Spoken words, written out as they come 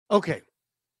Okay,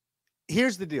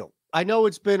 here's the deal. I know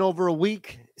it's been over a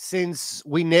week since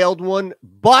we nailed one,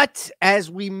 but as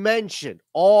we mention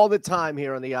all the time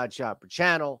here on the Odd Shopper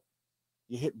channel,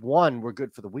 you hit one, we're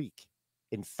good for the week.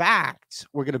 In fact,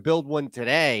 we're going to build one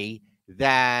today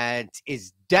that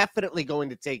is definitely going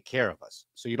to take care of us.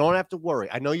 So you don't have to worry.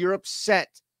 I know you're upset.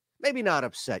 Maybe not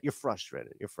upset. You're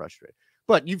frustrated.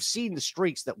 But you've seen the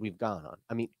streaks that we've gone on.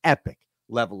 I mean, epic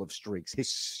level of streaks,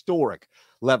 historic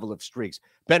level of streaks.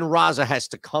 Ben Raza has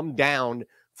to come down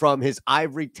from his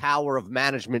ivory tower of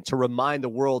management to remind the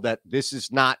world that this is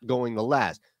not going to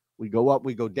last. We go up,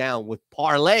 we go down with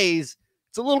parlays.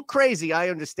 It's a little crazy. I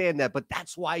understand that, but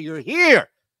that's why you're here,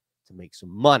 to make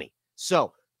some money.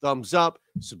 So thumbs up,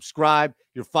 subscribe.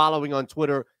 You're following on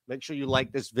Twitter. Make sure you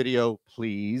like this video,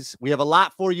 please. We have a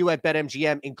lot for you at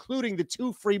BetMGM, including the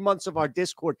 2 free months of our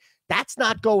Discord. That's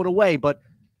not going away, but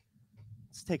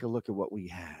let's take a look at what we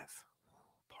have.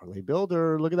 Parlay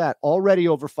Builder, look at that. Already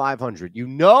over 500. You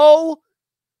know,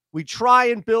 we try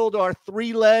and build our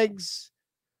 3 legs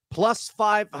plus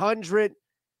 500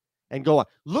 and go on.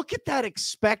 Look at that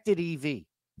expected EV,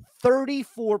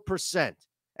 34%.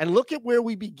 And look at where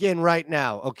we begin right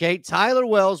now, okay? Tyler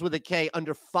Wells with a K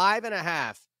under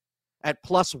 5.5 at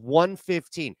plus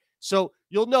 115. So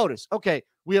you'll notice, okay,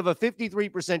 we have a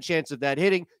 53% chance of that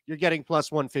hitting. You're getting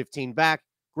plus 115 back.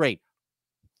 Great.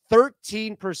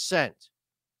 13%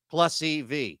 plus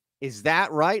EV. Is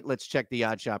that right? Let's check the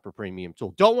Odd Shopper Premium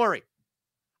tool. Don't worry.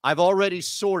 I've already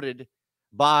sorted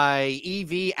by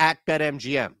EV at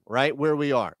BetMGM, right where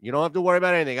we are. You don't have to worry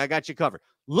about anything. I got you covered.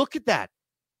 Look at that.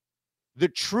 The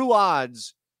true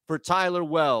odds for Tyler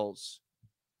Wells,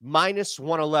 minus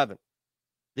 111.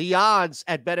 The odds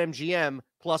at BetMGM,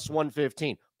 plus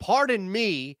 115. Pardon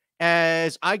me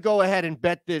as I go ahead and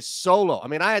bet this solo. I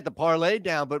mean, I had the parlay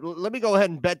down, but let me go ahead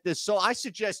and bet this solo. I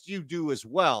suggest you do as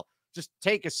well. Just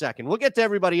take a second. We'll get to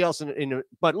everybody else.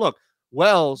 But look,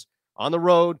 Wells on the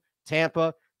road,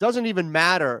 Tampa. Doesn't even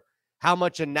matter how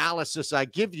much analysis I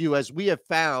give you, as we have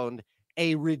found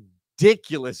a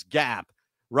ridiculous gap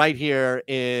right here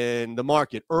in the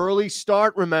market. Early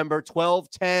start, remember,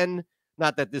 12-10.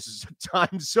 Not that this is a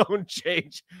time zone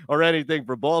change or anything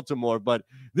for Baltimore, but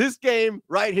this game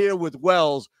right here with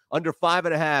Wells under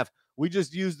 5.5, we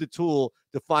just used the tool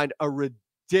to find a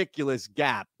ridiculous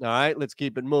gap. All right, let's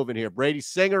keep it moving here. Brady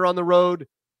Singer on the road.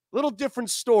 Little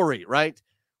different story, right?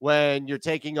 When you're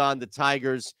taking on the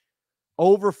Tigers,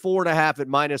 over 4.5 at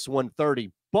minus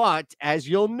 130. But as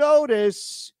you'll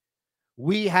notice,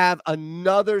 we have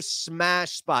another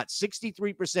smash spot,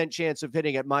 63% chance of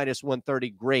hitting at minus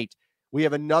 130. Great. We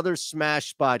have another smash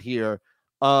spot here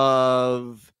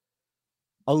of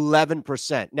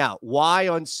 11%. Now, why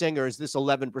on Singer is this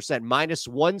 11%? Minus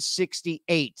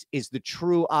 168 is the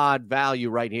true odd value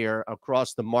right here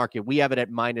across the market. We have it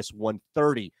at minus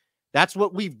 130. That's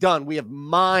what we've done. We have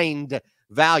mined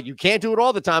value. Can't do it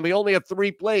all the time. We only have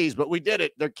 3 plays, but we did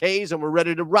it. They're Ks and we're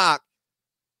ready to rock.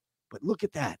 But look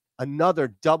at that.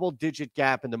 Another double-digit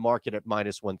gap in the market at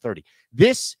minus 130.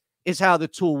 This is how the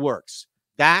tool works.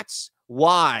 That's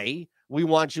why we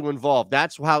want you involved.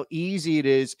 That's how easy it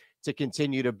is to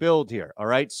continue to build here. All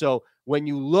right. So when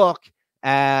you look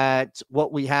at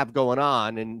what we have going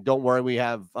on, and don't worry, we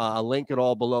have a link it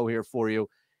all below here for you.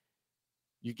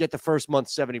 You get the first month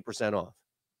 70% off.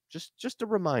 Just a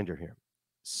reminder here.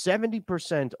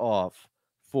 70% off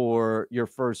for your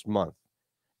first month.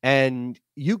 And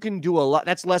you can do a lot.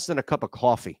 That's less than a cup of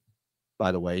coffee,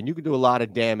 by the way. And you can do a lot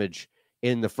of damage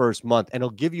in the first month. And it'll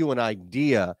give you an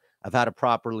idea of how to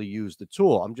properly use the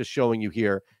tool. I'm just showing you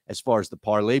here as far as the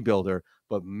parlay builder.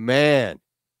 But man,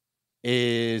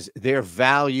 is there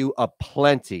value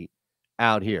aplenty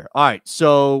out here. All right,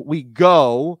 so we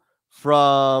go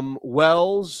from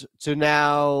Wells to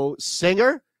now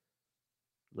Singer.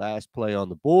 Last play on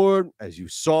the board, as you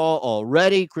saw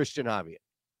already, Christian Javier.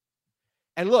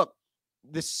 And look,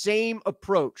 the same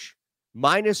approach,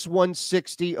 minus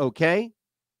 160, okay?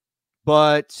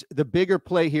 But the bigger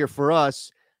play here for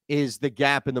us is the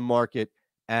gap in the market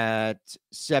at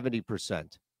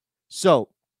 70%. So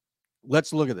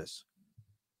let's look at this.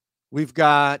 We've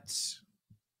got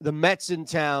the Mets in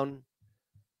town.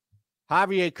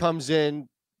 Javier comes in,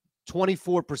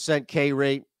 24% K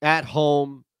rate at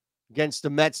home against the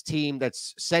Mets team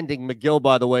that's sending McGill,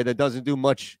 by the way, that doesn't do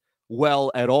much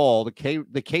well at all. The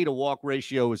K to walk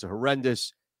ratio is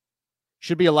horrendous.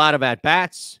 Should be a lot of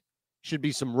at-bats. Should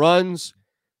be some runs.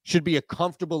 Should be a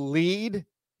comfortable lead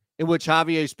in which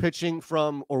Javier is pitching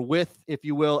from or with, if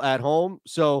you will, at home.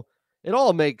 So it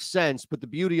all makes sense, but the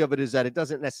beauty of it is that it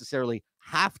doesn't necessarily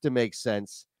have to make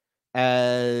sense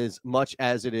as much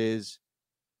as it is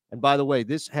And by the way,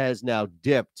 this has now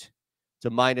dipped to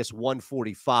minus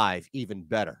 145, even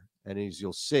better. And as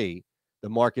you'll see, the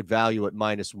market value at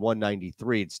minus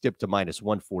 193, it's dipped to minus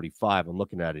 145. I'm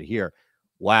looking at it here.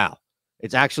 Wow.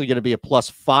 It's actually going to be a plus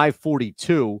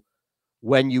 542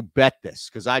 when you bet this,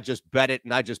 because I just bet it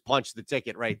and I just punched the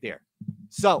ticket right there.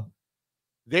 So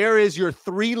there is your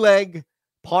 3-leg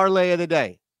parlay of the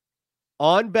day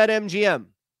on BetMGM,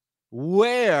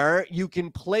 where you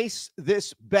can place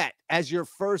this bet as your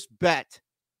first bet.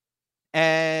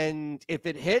 And if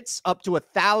it hits up to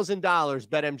 $1,000,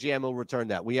 BetMGM will return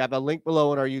that. We have a link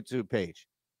below on our YouTube page.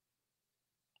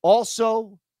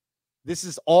 Also, this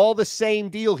is all the same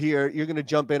deal here. You're going to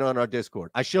jump in on our Discord.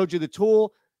 I showed you the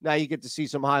tool. Now you get to see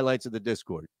some highlights of the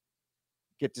Discord.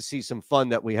 Get to see some fun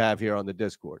that we have here on the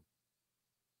Discord.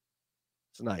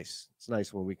 It's nice. It's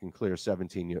nice when we can clear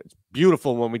 17 units. It's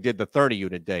beautiful when we did the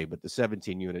 30-unit day, but the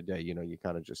 17-unit day, you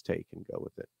kind of just take and go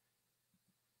with it.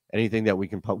 Anything that we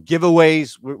can post.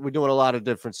 Giveaways, we're doing a lot of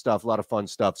different stuff, a lot of fun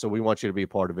stuff, so we want you to be a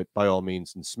part of it by all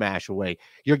means and smash away.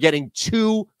 You're getting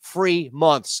 2 free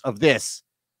months of this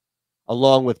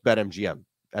along with BetMGM.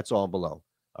 That's all below.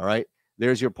 All right?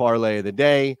 There's your parlay of the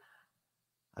day.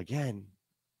 Again,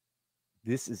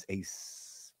 this is a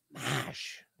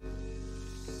smash.